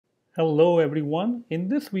Hello everyone. In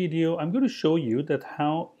this video, I'm going to show you that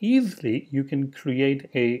how easily you can create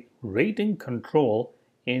a rating control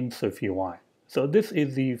in SwiftUI. So this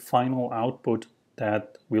is the final output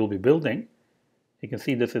that we'll be building. You can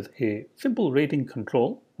see this is a simple rating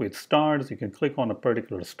control with stars. You can click on a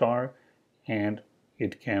particular star and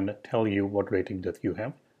it can tell you what rating that you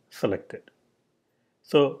have selected.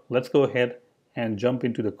 So let's go ahead and jump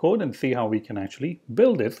into the code and see how we can actually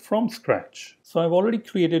build this from scratch. So I've already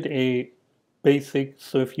created a basic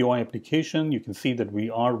SwiftUI application. You can see that we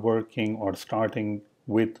are working or starting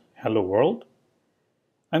with Hello World.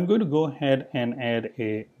 I'm going to go ahead and add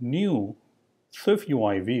a new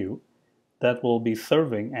SwiftUI view that will be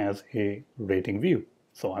serving as a rating view.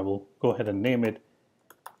 So I will go ahead and name it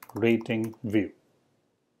rating view.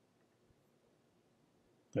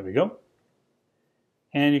 There we go.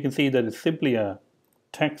 And you can see that it's simply a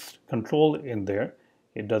text control in there.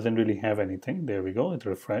 It doesn't really have anything. There we go, it's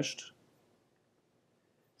refreshed.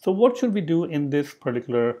 So what should we do in this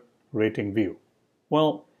particular rating view?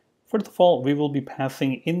 Well, first of all, we will be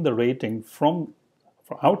passing in the rating from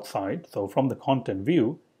outside, so from the content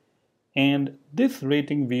view. And this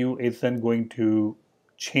rating view is then going to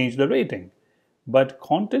change the rating. But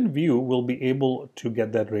content view will be able to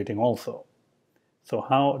get that rating also. So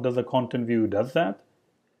how does the content view does that?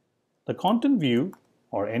 The content view,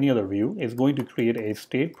 or any other view, is going to create a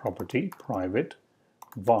state property, private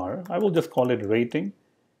var. I will just call it rating.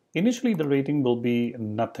 Initially, the rating will be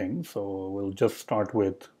nothing, so we'll just start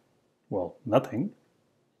with, well, nothing.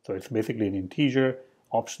 So it's basically an integer,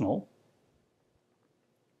 optional.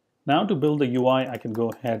 Now to build the UI, I can go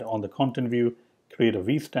ahead on the content view, create a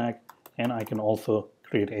VStack, and I can also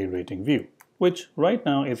create a rating view, which right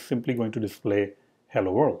now is simply going to display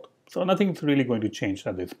Hello World. So nothing's really going to change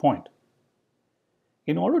at this point.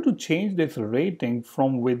 In order to change this rating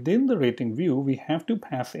from within the rating view, we have to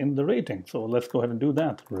pass in the rating. So let's go ahead and do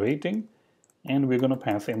that. Rating, and we're going to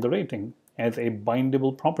pass in the rating as a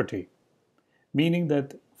bindable property, meaning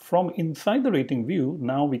that from inside the rating view,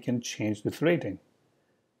 now we can change this rating.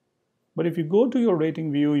 But if you go to your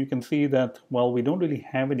rating view, you can see that, well, we don't really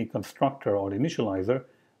have any constructor or initializer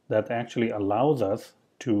that actually allows us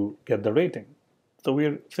to get the rating.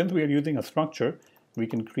 So since we are using a structure, we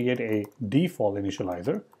can create a default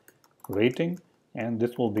initializer, rating, and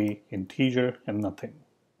this will be integer and nothing.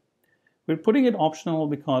 We're putting it optional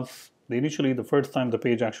because initially the first time the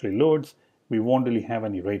page actually loads, we won't really have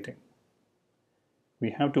any rating.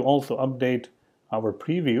 We have to also update our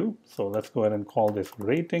preview. So let's go ahead and call this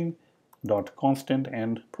rating.constant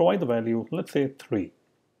and provide the value, let's say 3.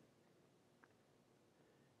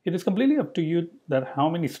 It is completely up to you that how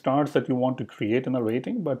many stars that you want to create in a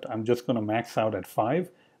rating, but I'm just going to max out at 5,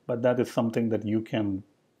 but that is something that you can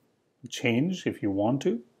change if you want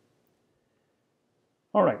to.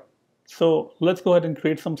 All right, so let's go ahead and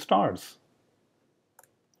create some stars.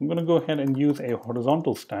 I'm going to go ahead and use a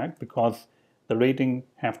horizontal stack because the rating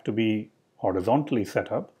has to be horizontally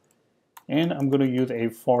set up. And I'm going to use a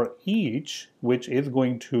for each, which is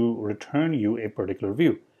going to return you a particular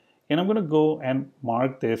view. And I'm going to go and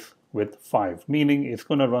mark this with 5, meaning it's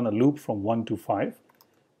going to run a loop from 1 to 5.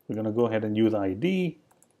 We're going to go ahead and use ID,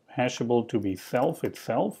 hashable to be self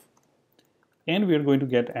itself. And we are going to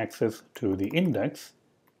get access to the index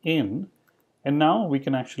in. And now we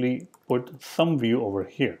can actually put some view over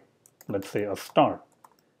here. Let's say a star.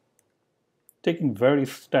 Taking very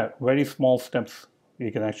small steps, you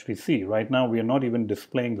can actually see. Right now we are not even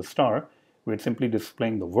displaying the star. We're simply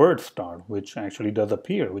displaying the word star, which actually does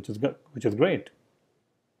appear, which is great.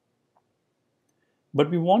 But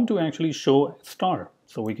we want to actually show star,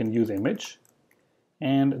 so we can use image.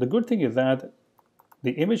 And the good thing is that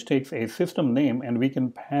the image takes a system name, and we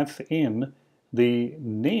can pass in the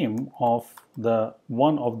name of the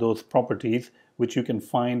one of those properties, which you can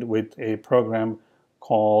find with a program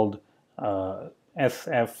called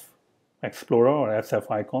SF Explorer or SF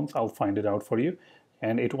Icons. I'll find it out for you.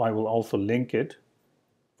 And I will also link it.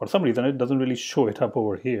 For some reason, it doesn't really show it up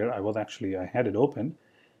over here. I had it open,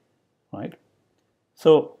 right?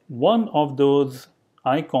 So one of those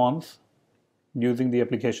icons using the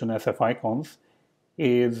application SF Icons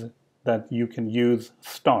is that you can use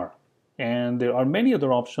star. And there are many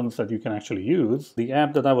other options that you can actually use. The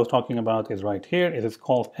app that I was talking about is right here. It is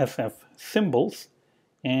called SF Symbols.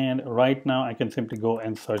 And right now I can simply go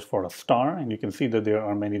and search for a star. And you can see that there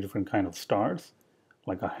are many different kinds of stars,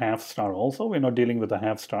 like a half star also. We're not dealing with a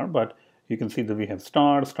half star, but you can see that we have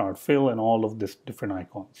star, star fill, and all of these different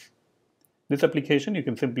icons. This application you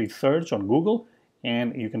can simply search on Google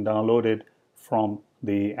and you can download it from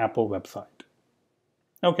the Apple website.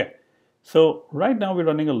 Okay, so right now we're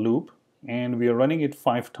running a loop and we are running it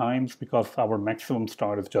 5 times because our maximum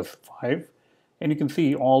star is just 5. And you can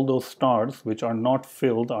see all those stars which are not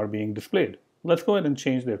filled are being displayed. Let's go ahead and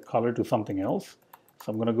change their color to something else.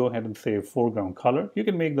 So I'm going to go ahead and say foreground color. You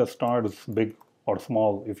can make the stars big or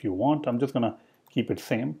small if you want. I'm just going to keep it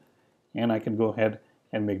same, and I can go ahead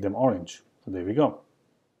and make them orange. So there we go.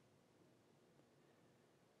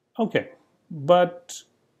 Okay, but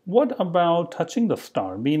what about touching the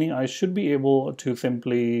star? Meaning I should be able to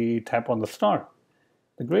simply tap on the star.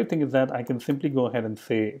 The great thing is that I can simply go ahead and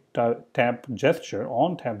say tap gesture,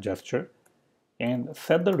 on tap gesture, and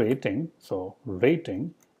set the rating. So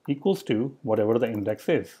rating equals to whatever the index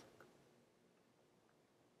is.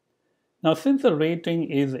 Now, since the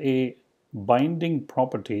rating is a binding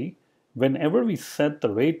property, whenever we set the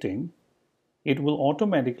rating, it will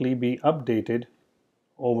automatically be updated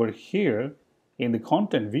over here in the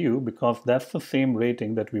content view because that's the same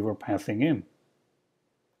rating that we were passing in.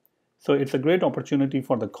 So it's a great opportunity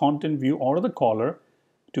for the content view or the caller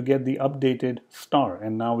to get the updated star,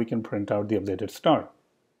 and now we can print out the updated star.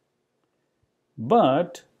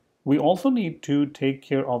 But we also need to take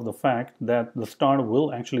care of the fact that the star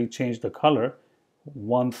will actually change the color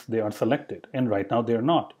once they are selected, and right now they're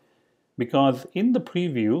not. Because in the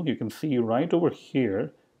preview, you can see right over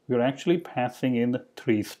here, we're actually passing in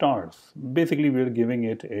 3 stars. Basically, we're giving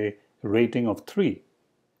it a rating of 3.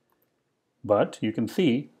 But you can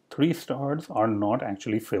see 3 stars are not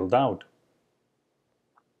actually filled out.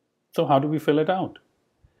 So how do we fill it out?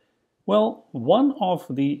 Well, one of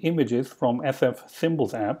the images from SF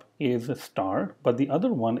Symbols app is a star, but the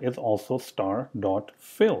other one is also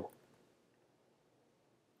star.fill.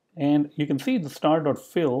 And you can see the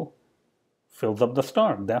star.fill fills up the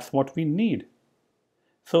star. That's what we need.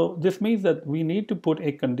 So this means that we need to put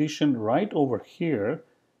a condition right over here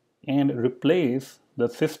and replace the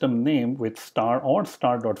system name with star or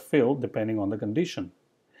star.fill depending on the condition.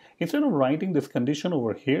 Instead of writing this condition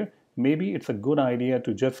over here, maybe it's a good idea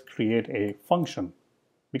to just create a function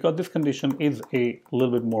because this condition is a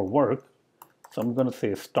little bit more work. So I'm going to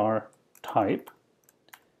say star type,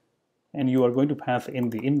 and you are going to pass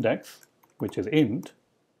in the index, which is int,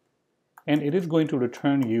 and it is going to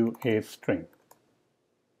return you a string.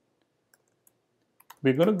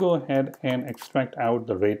 We're going to go ahead and extract out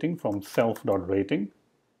the rating from self.rating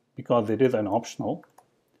because it is an optional.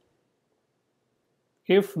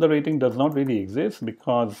 If the rating does not really exist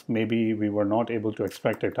because maybe we were not able to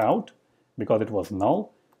extract it out because it was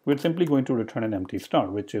null, we're simply going to return an empty star,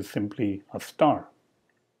 which is simply a star.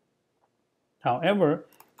 However,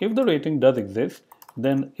 if the rating does exist,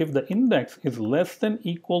 then if the index is less than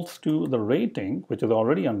equals to the rating, which is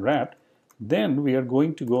already unwrapped, then we are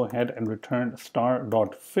going to go ahead and return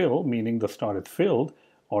star.fill, meaning the star is filled,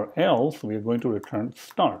 or else we are going to return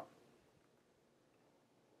star.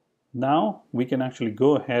 Now we can actually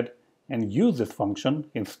go ahead and use this function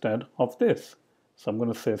instead of this. So I'm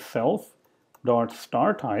going to say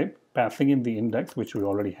self.starType, passing in the index, which we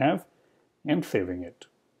already have, and saving it.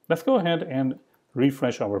 Let's go ahead and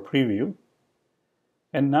refresh our preview.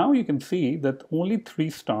 And now you can see that only 3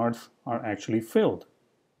 stars are actually filled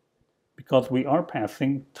because we are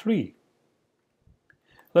passing 3.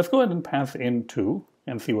 Let's go ahead and pass in 2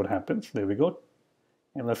 and see what happens. There we go.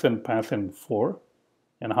 And let's then pass in 4.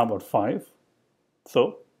 And how about 5?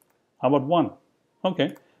 So how about 1?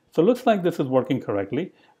 Okay, so looks like this is working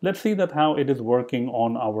correctly. Let's see that how it is working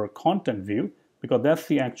on our content view, because that's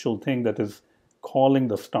the actual thing that is calling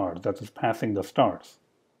the stars, that is passing the stars.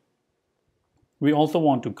 We also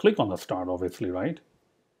want to click on the star, obviously, right?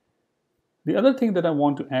 The other thing that I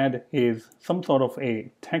want to add is some sort of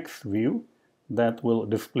a text view that will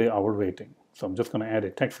display our rating. So I'm just going to add a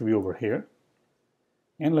text view over here.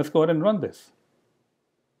 And let's go ahead and run this.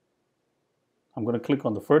 I'm going to click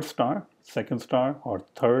on the first star, second star, or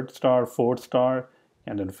third star, fourth star,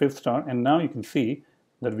 and then fifth star. And now you can see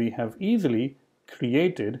that we have easily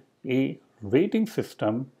created a rating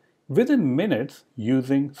system within minutes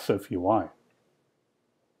using SwiftUI.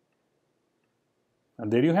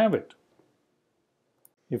 And there you have it.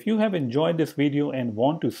 If you have enjoyed this video and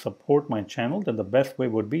want to support my channel, then the best way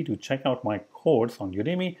would be to check out my course on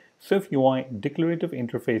Udemy, SwiftUI Declarative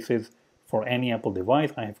Interfaces for any Apple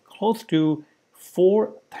device. I have close to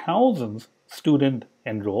 4,000 students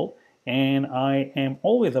enroll, and I am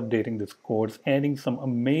always updating this course, adding some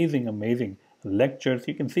amazing lectures.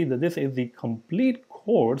 You can see that this is the complete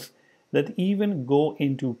course that even go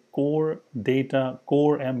into core data,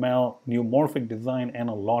 core ML, neuromorphic design, and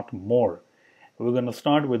a lot more. We're going to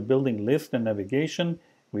start with building list and navigation.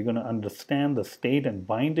 We're going to understand the state and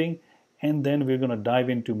binding, and then we're going to dive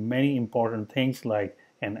into many important things like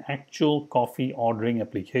an actual coffee ordering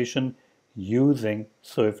application, using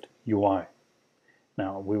SwiftUI.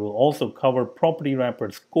 Now, we will also cover property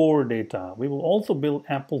wrappers, core data. We will also build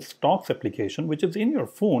Apple Stocks application, which is in your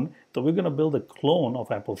phone. So we're going to build a clone of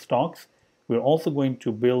Apple Stocks. We're also going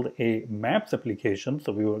to build a Maps application.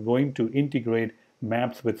 So we are going to integrate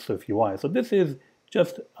Maps with SwiftUI. So this is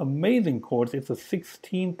just amazing course. It's a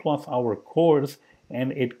 16+ hour course,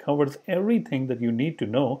 and it covers everything that you need to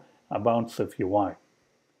know about SwiftUI.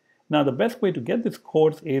 Now, the best way to get this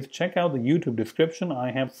course is check out the YouTube description.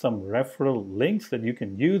 I have some referral links that you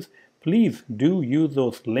can use. Please do use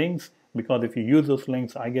those links, because if you use those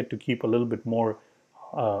links, I get to keep a little bit more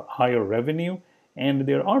higher revenue. And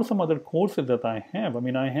there are some other courses that I have. I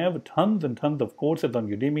mean, I have tons and tons of courses on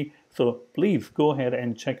Udemy. So please go ahead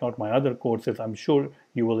and check out my other courses. I'm sure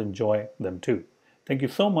you will enjoy them too. Thank you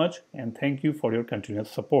so much, and thank you for your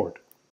continuous support.